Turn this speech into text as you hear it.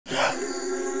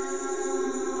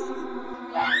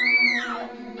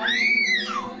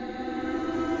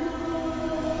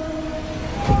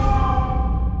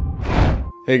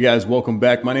Hey guys, welcome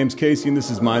back. My name's Casey and this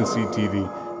is MindSeed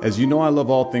TV. As you know, I love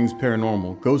all things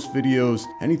paranormal, ghost videos,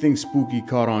 anything spooky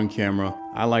caught on camera.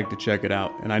 I like to check it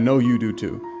out, and I know you do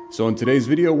too. So in today's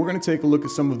video, we're going to take a look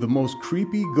at some of the most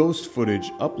creepy ghost footage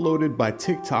uploaded by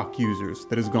TikTok users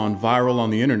that has gone viral on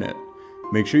the internet.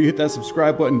 Make sure you hit that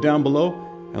subscribe button down below,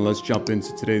 and let's jump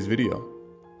into today's video.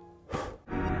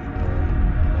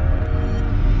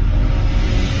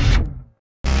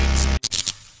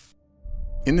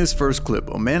 In this first clip,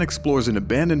 a man explores an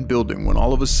abandoned building when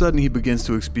all of a sudden he begins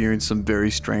to experience some very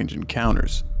strange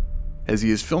encounters. As he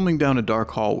is filming down a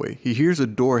dark hallway, he hears a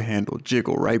door handle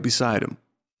jiggle right beside him.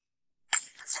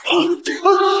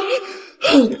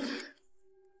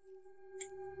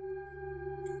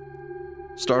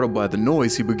 Startled by the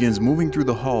noise, he begins moving through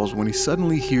the halls when he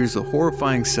suddenly hears the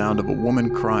horrifying sound of a woman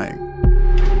crying.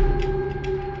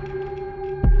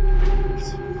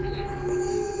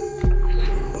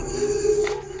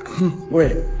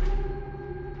 Wait.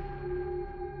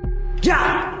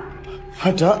 Yeah!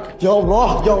 Hada, Ya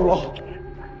Allah, Ya Allah.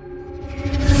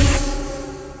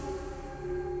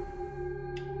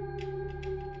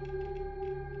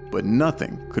 But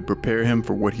nothing could prepare him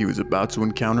for what he was about to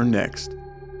encounter next.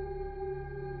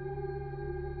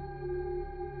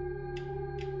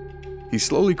 He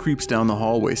slowly creeps down the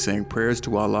hallway saying prayers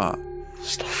to Allah.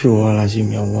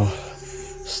 Astaghfirullahalazim, Ya Allah.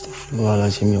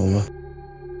 Astaghfirullahalazim, Ya Allah.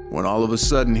 When all of a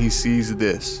sudden he sees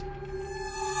this.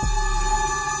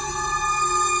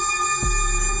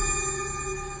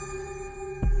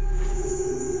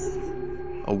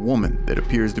 A woman that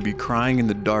appears to be crying in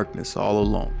the darkness all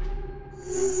alone.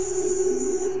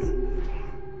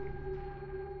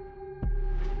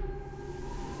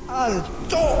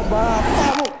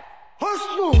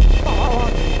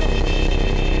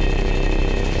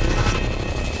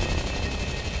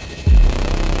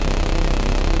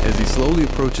 As he slowly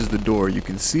approaches the door, you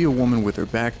can see a woman with her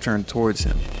back turned towards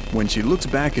him. When she looks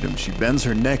back at him, she bends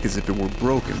her neck as if it were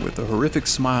broken with a horrific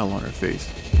smile on her face.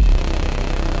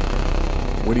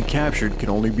 What he captured can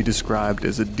only be described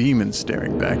as a demon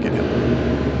staring back at him.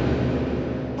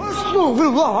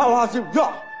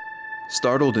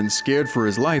 Startled and scared for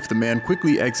his life, the man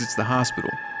quickly exits the hospital.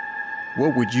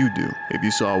 What would you do if you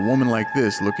saw a woman like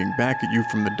this looking back at you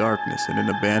from the darkness in an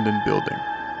abandoned building?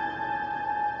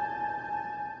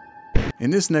 In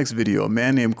this next video, a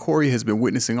man named Corey has been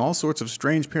witnessing all sorts of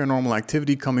strange paranormal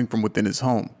activity coming from within his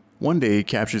home. One day, he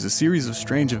captures a series of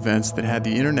strange events that had the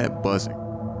internet buzzing.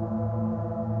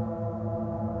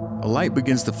 A light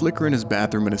begins to flicker in his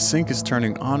bathroom and a sink is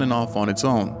turning on and off on its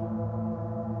own.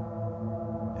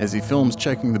 As he films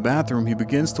checking the bathroom, he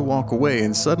begins to walk away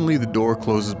and suddenly the door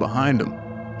closes behind him.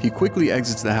 He quickly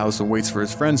exits the house and waits for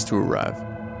his friends to arrive.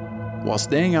 While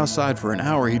staying outside for an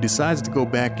hour, he decides to go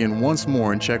back in once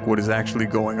more and check what is actually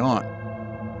going on.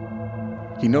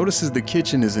 He notices the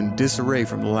kitchen is in disarray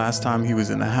from the last time he was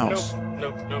in the house,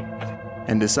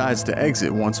 and decides to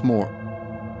exit once more.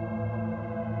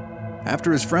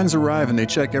 After his friends arrive and they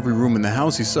check every room in the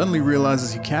house, he suddenly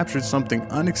realizes he captured something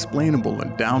unexplainable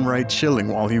and downright chilling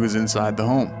while he was inside the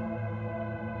home.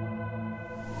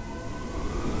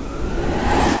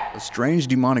 A strange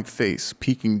demonic face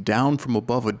peeking down from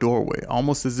above a doorway,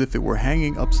 almost as if it were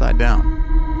hanging upside down.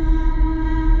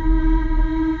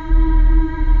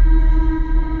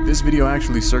 This video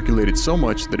actually circulated so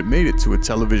much that it made it to a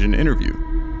television interview,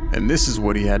 and this is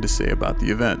what he had to say about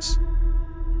the events.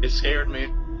 It scared me.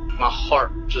 My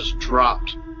heart just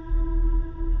dropped.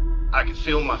 I could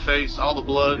feel my face, all the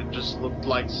blood. It just looked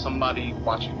like somebody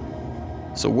watching.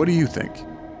 So what do you think?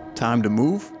 Time to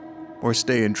move or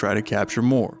stay and try to capture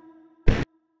more?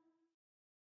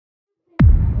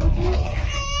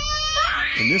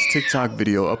 In this TikTok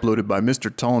video uploaded by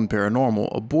Mr. Tone Paranormal,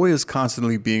 a boy is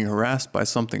constantly being harassed by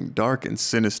something dark and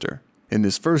sinister. In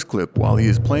this first clip, while he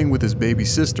is playing with his baby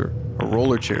sister, a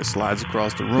roller chair slides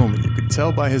across the room and you can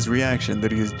tell by his reaction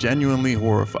that he is genuinely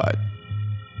horrified.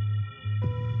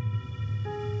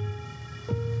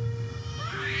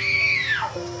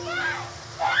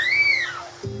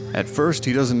 At first,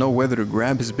 he doesn't know whether to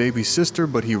grab his baby sister,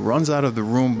 but he runs out of the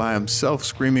room by himself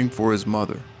screaming for his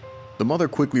mother. The mother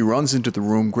quickly runs into the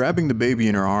room, grabbing the baby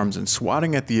in her arms and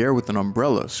swatting at the air with an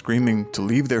umbrella, screaming to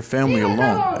leave their family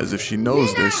alone, as if she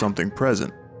knows there's something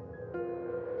present.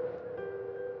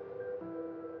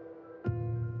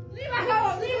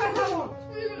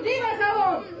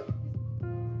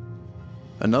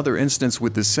 Another instance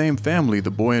with the same family, the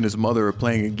boy and his mother are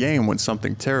playing a game when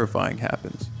something terrifying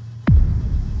happens.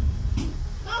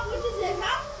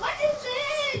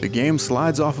 The game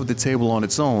slides off of the table on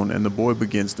its own and the boy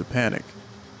begins to panic.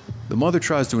 The mother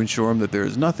tries to ensure him that there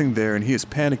is nothing there and he is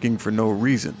panicking for no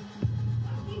reason.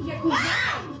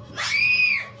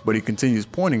 but he continues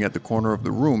pointing at the corner of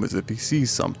the room as if he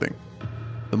sees something.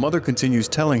 The mother continues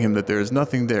telling him that there is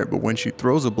nothing there, but when she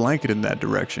throws a blanket in that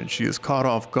direction, she is caught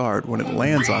off guard when it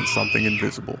lands on something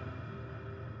invisible.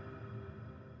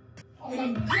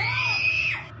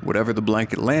 Whatever the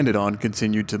blanket landed on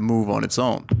continued to move on its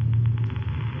own.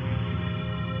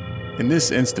 In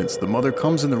this instance, the mother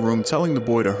comes in the room telling the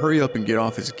boy to hurry up and get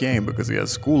off his game because he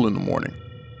has school in the morning.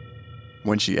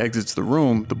 When she exits the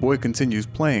room, the boy continues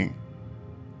playing,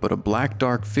 but a black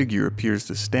dark figure appears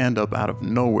to stand up out of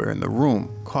nowhere in the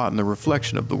room, caught in the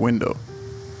reflection of the window.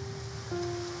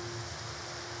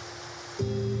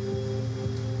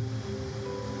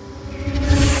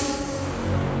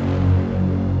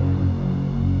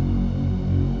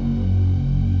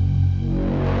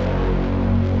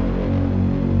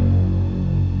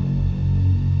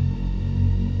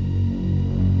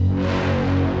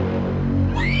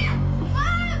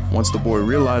 Once the boy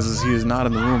realizes he is not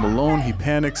in the room alone, he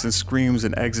panics and screams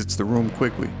and exits the room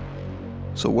quickly.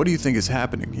 So what do you think is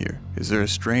happening here? Is there a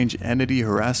strange entity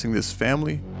harassing this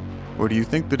family? Or do you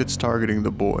think that it's targeting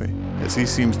the boy, as he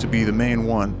seems to be the main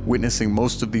one witnessing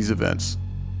most of these events?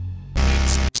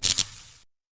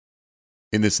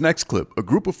 In this next clip, a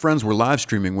group of friends were live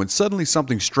streaming when suddenly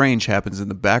something strange happens in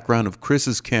the background of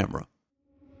Chris's camera.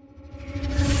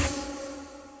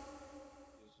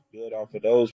 Good off of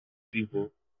those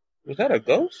people. Was that a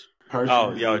ghost?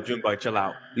 Oh, yo, Junebug, chill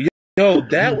out. Yo,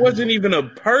 that wasn't even a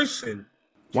person.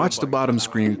 Watch the bottom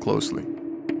screen closely.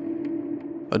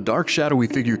 A dark shadowy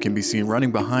figure can be seen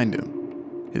running behind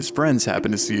him. His friends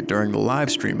happen to see it during the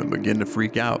live stream and begin to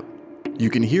freak out.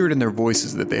 You can hear it in their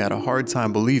voices that they had a hard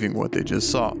time believing what they just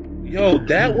saw. Yo,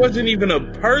 that wasn't even a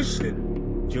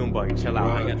person. Junebug, chill out.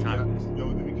 I ain't got time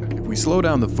for this. If we slow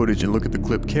down the footage and look at the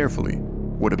clip carefully,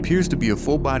 what appears to be a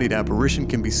full-bodied apparition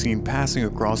can be seen passing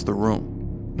across the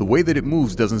room. The way that it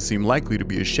moves doesn't seem likely to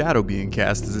be a shadow being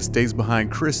cast, as it stays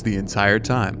behind Chris the entire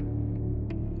time.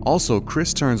 Also,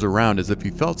 Chris turns around as if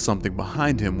he felt something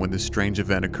behind him when this strange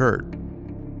event occurred.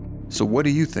 So what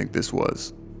do you think this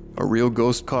was? A real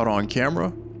ghost caught on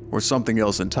camera? Or something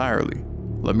else entirely?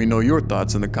 Let me know your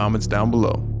thoughts in the comments down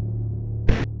below.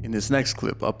 In this next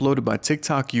clip, uploaded by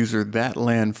TikTok user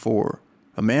ThatLand4,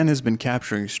 a man has been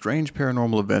capturing strange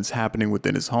paranormal events happening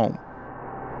within his home.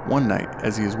 One night,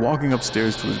 as he is walking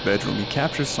upstairs to his bedroom, he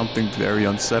captures something very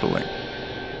unsettling.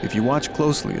 If you watch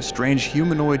closely, a strange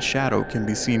humanoid shadow can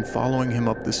be seen following him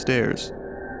up the stairs.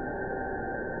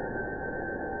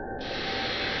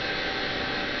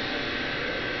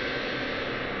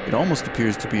 It almost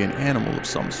appears to be an animal of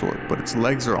some sort, but its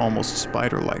legs are almost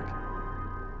spider-like.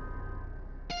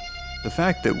 The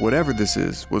fact that whatever this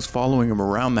is was following him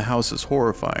around the house is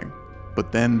horrifying,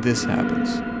 but then this happens.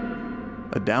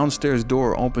 A downstairs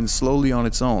door opens slowly on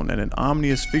its own and an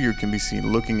ominous figure can be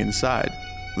seen looking inside,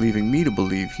 leaving me to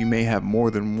believe he may have more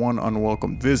than one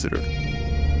unwelcome visitor.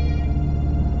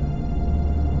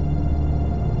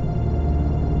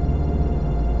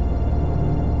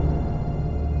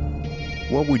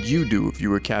 What would you do if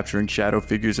you were capturing shadow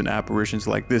figures and apparitions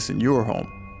like this in your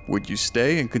home? Would you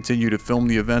stay and continue to film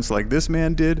the events like this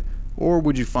man did, or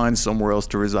would you find somewhere else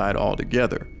to reside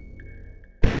altogether?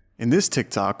 In this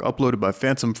TikTok, uploaded by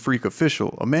Phantom Freak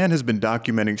Official, a man has been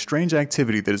documenting strange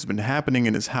activity that has been happening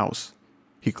in his house.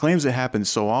 He claims it happens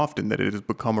so often that it has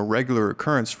become a regular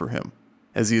occurrence for him.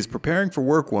 As he is preparing for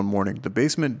work one morning, the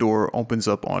basement door opens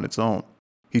up on its own.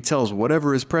 He tells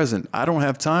whatever is present, "I don't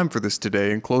have time for this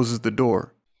today," and closes the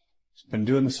door. Been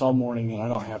doing this all morning and I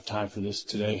don't have time for this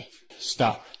today.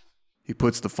 Stop. He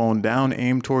puts the phone down,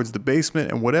 aimed towards the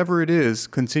basement, and whatever it is,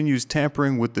 continues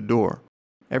tampering with the door.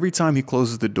 Every time he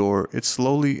closes the door, it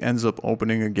slowly ends up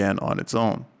opening again on its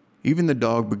own. Even the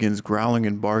dog begins growling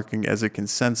and barking as it can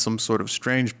sense some sort of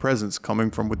strange presence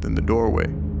coming from within the doorway.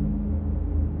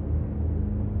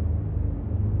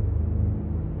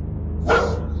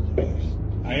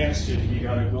 I asked you, you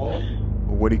gotta go.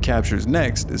 But what he captures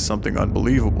next is something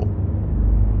unbelievable.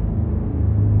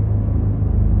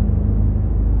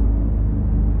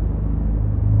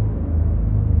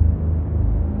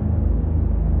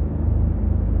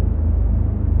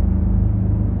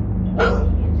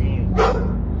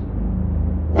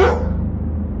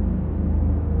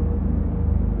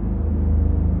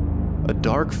 A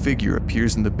dark figure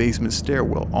appears in the basement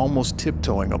stairwell, almost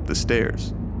tiptoeing up the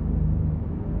stairs.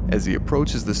 As he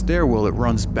approaches the stairwell, it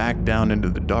runs back down into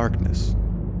the darkness.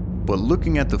 But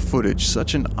looking at the footage,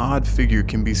 such an odd figure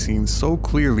can be seen so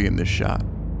clearly in this shot.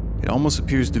 It almost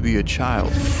appears to be a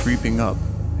child creeping up,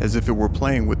 as if it were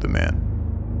playing with the man.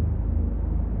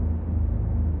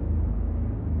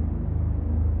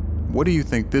 What do you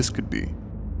think this could be?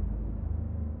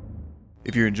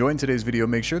 If you're enjoying today's video,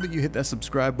 make sure that you hit that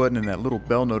subscribe button and that little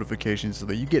bell notification so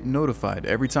that you get notified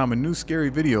every time a new scary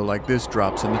video like this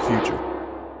drops in the future.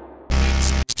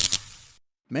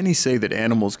 Many say that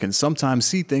animals can sometimes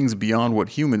see things beyond what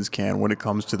humans can when it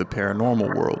comes to the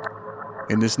paranormal world.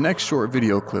 In this next short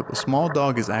video clip, a small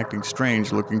dog is acting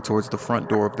strange looking towards the front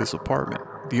door of this apartment.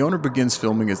 The owner begins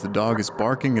filming as the dog is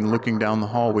barking and looking down the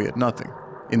hallway at nothing.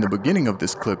 In the beginning of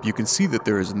this clip, you can see that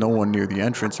there is no one near the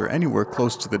entrance or anywhere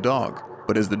close to the dog.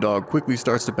 But as the dog quickly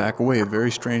starts to back away, a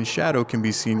very strange shadow can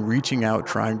be seen reaching out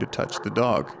trying to touch the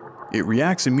dog. It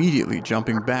reacts immediately,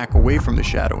 jumping back away from the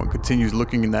shadow and continues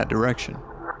looking in that direction.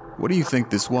 What do you think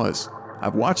this was?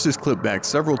 I've watched this clip back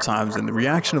several times, and the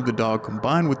reaction of the dog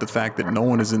combined with the fact that no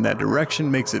one is in that direction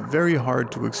makes it very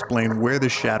hard to explain where the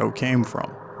shadow came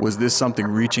from. Was this something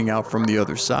reaching out from the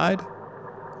other side?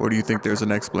 Or do you think there's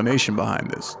an explanation behind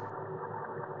this?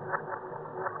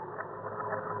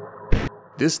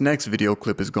 This next video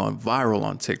clip has gone viral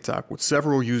on TikTok, with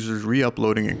several users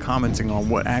re-uploading and commenting on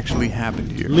what actually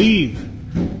happened here. Leave.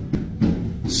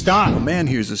 Stop. A man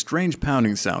hears a strange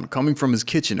pounding sound coming from his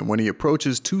kitchen, and when he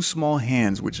approaches, two small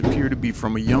hands, which appear to be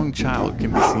from a young child,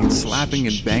 can be seen slapping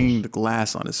and banging the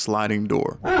glass on his sliding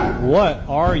door. What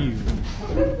are you?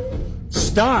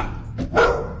 Stop.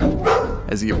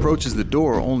 As he approaches the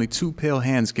door, only two pale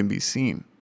hands can be seen.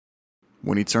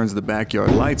 When he turns the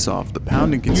backyard lights off, the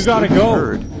pounding can still be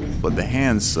heard, but the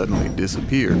hands suddenly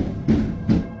disappear.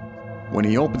 When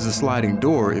he opens the sliding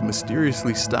door, it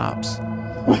mysteriously stops.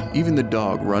 Even the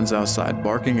dog runs outside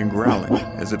barking and growling,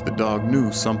 as if the dog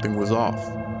knew something was off.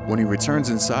 When he returns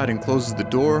inside and closes the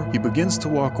door, he begins to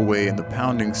walk away and the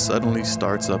pounding suddenly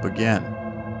starts up again.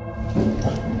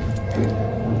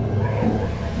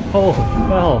 Oh,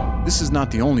 hell. This is not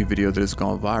the only video that has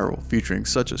gone viral featuring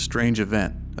such a strange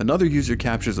event. Another user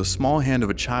captures a small hand of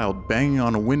a child banging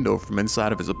on a window from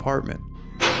inside of his apartment.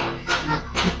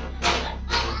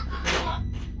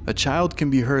 A child can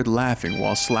be heard laughing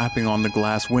while slapping on the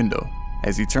glass window.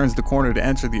 As he turns the corner to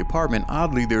enter the apartment,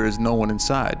 oddly there is no one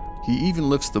inside. He even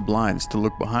lifts the blinds to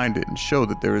look behind it and show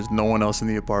that there is no one else in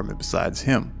the apartment besides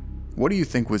him. What do you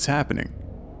think was happening?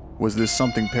 Was this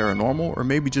something paranormal or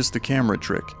maybe just a camera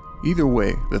trick? Either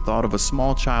way, the thought of a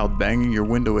small child banging your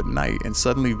window at night and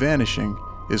suddenly vanishing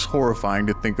is horrifying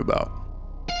to think about.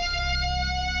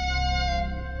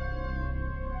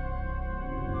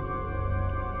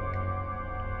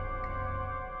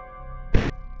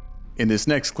 In this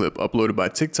next clip, uploaded by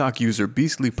TikTok user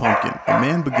Beastly Pumpkin, a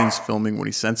man begins filming when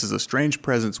he senses a strange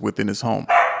presence within his home.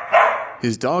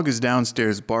 His dog is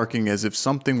downstairs barking as if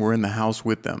something were in the house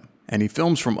with them, and he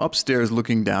films from upstairs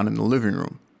looking down in the living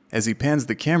room. As he pans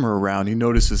the camera around, he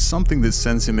notices something that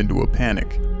sends him into a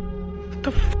panic. What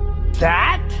the f***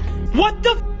 that? What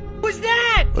the f*** was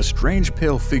that? A strange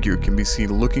pale figure can be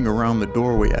seen looking around the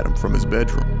doorway at him from his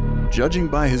bedroom. Judging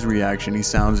by his reaction, he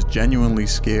sounds genuinely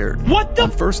scared. What the?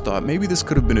 On first thought, maybe this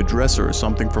could have been a dresser or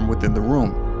something from within the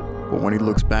room. But when he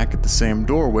looks back at the same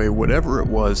doorway, whatever it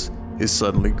was is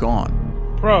suddenly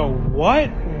gone. Bro, what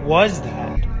was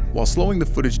that? While slowing the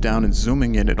footage down and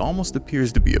zooming in, it almost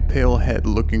appears to be a pale head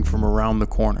looking from around the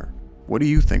corner. What do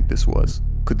you think this was?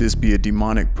 Could this be a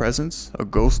demonic presence? A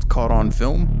ghost caught on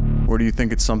film? Or do you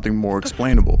think it's something more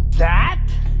explainable? That?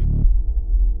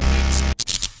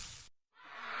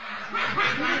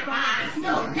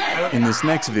 In this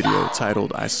next video,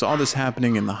 titled "I Saw This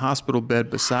Happening in the Hospital Bed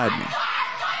Beside Me,"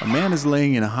 a man is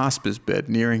laying in a hospice bed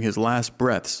nearing his last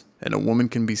breaths, and a woman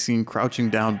can be seen crouching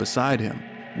down beside him.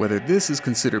 Whether this is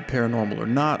considered paranormal or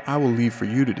not, I will leave for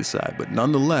you to decide, but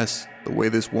nonetheless, the way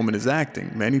this woman is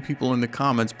acting, many people in the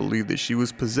comments believe that she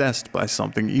was possessed by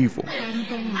something evil.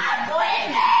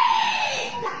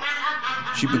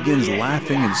 She begins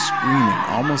laughing and screaming,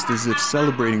 almost as if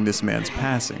celebrating this man's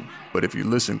passing. But if you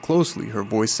listen closely, her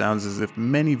voice sounds as if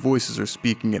many voices are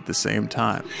speaking at the same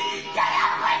time.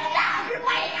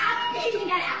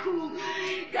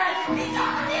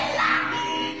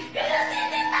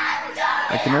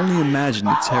 I can only imagine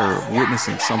the terror of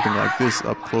witnessing something like this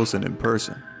up close and in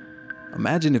person.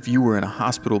 Imagine if you were in a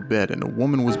hospital bed and a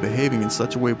woman was behaving in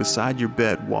such a way beside your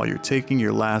bed while you're taking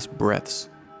your last breaths.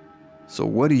 So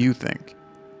what do you think?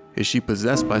 Is she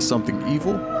possessed by something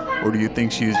evil, or do you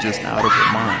think she is just out of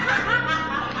her mind?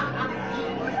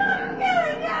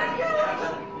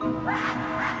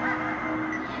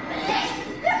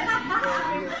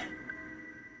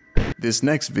 This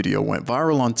next video went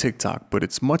viral on TikTok, but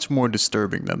it's much more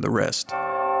disturbing than the rest.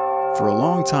 For a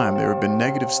long time, there have been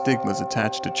negative stigmas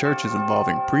attached to churches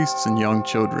involving priests and young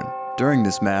children. During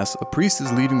this mass, a priest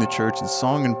is leading the church in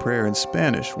song and prayer in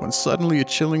Spanish when suddenly a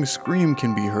chilling scream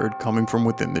can be heard coming from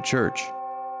within the church.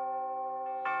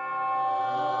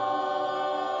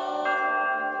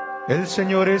 El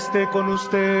Señor esté con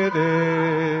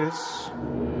ustedes.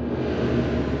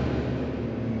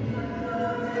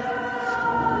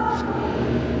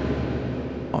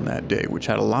 On that day, which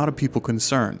had a lot of people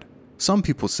concerned. Some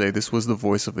people say this was the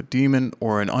voice of a demon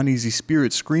or an uneasy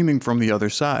spirit screaming from the other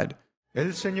side.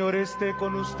 El Señor esté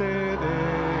con ustedes.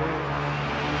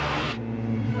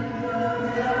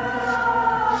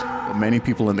 But many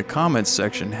people in the comments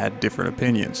section had different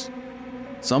opinions.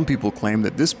 Some people claim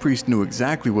that this priest knew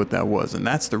exactly what that was, and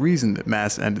that's the reason that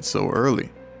Mass ended so early.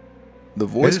 The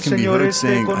voice can be heard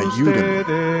saying, "Ayúdame,"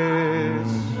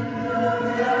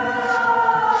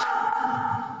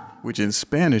 which in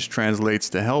Spanish translates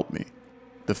to "help me."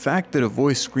 The fact that a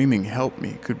voice screaming "help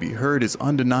me" could be heard is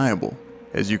undeniable,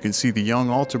 as you can see the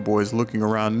young altar boys looking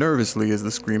around nervously as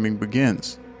the screaming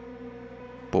begins.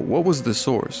 But what was the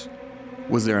source?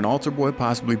 Was there an altar boy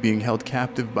possibly being held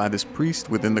captive by this priest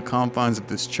within the confines of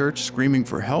this church screaming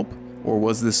for help, or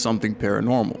was this something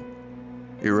paranormal?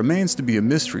 It remains to be a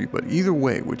mystery, but either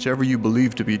way, whichever you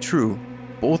believe to be true,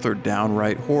 both are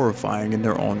downright horrifying in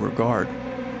their own regard.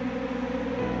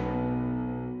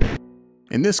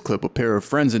 In this clip, a pair of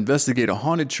friends investigate a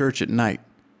haunted church at night.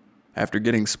 After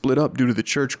getting split up due to the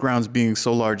church grounds being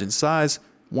so large in size,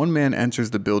 one man enters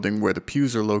the building where the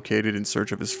pews are located in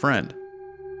search of his friend.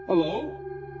 Hello?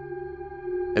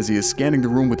 As he is scanning the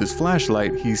room with his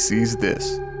flashlight, he sees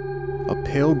this. A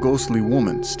pale ghostly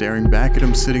woman staring back at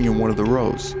him sitting in one of the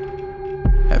rows.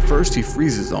 At first he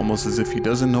freezes almost as if he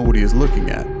doesn't know what he is looking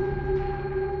at.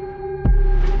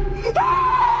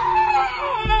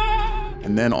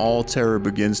 And then all terror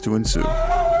begins to ensue.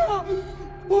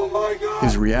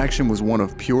 His reaction was one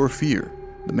of pure fear.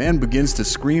 The man begins to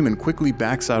scream and quickly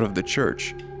backs out of the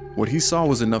church. What he saw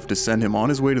was enough to send him on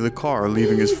his way to the car,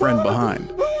 leaving his friend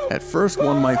behind. At first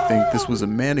one might think this was a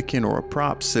mannequin or a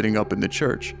prop sitting up in the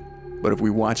church. But if we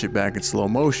watch it back in slow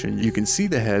motion, you can see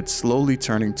the head slowly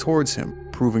turning towards him,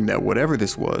 proving that whatever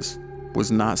this was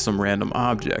not some random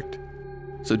object.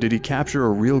 So did he capture a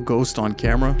real ghost on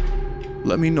camera?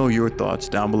 Let me know your thoughts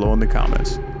down below in the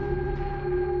comments.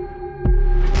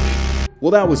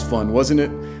 Well, that was fun, wasn't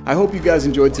it? I hope you guys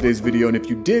enjoyed today's video, and if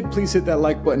you did, please hit that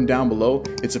like button down below.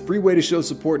 It's a free way to show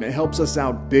support and it helps us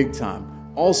out big time.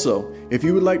 Also, if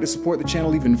you would like to support the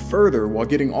channel even further while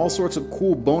getting all sorts of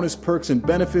cool bonus perks and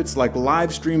benefits like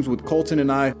live streams with Colton and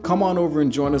I, come on over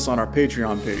and join us on our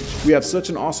Patreon page. We have such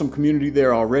an awesome community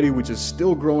there already, which is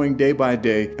still growing day by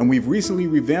day, and we've recently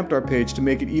revamped our page to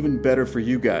make it even better for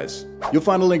you guys. You'll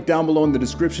find a link down below in the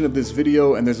description of this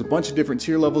video, and there's a bunch of different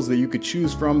tier levels that you could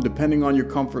choose from depending on your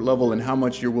comfort level and how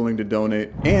much you're willing to donate.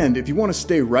 And if you want to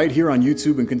stay right here on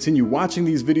YouTube and continue watching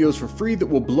these videos for free that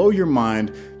will blow your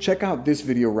mind, check out this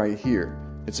video right here.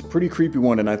 It's a pretty creepy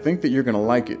one, and I think that you're gonna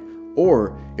like it.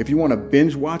 Or if you want to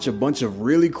binge watch a bunch of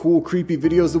really cool creepy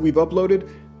videos that we've uploaded,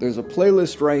 there's a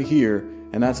playlist right here,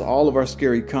 and that's all of our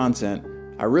scary content.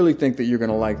 I really think that you're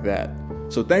gonna like that.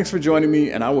 So thanks for joining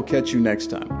me, and I will catch you next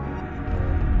time.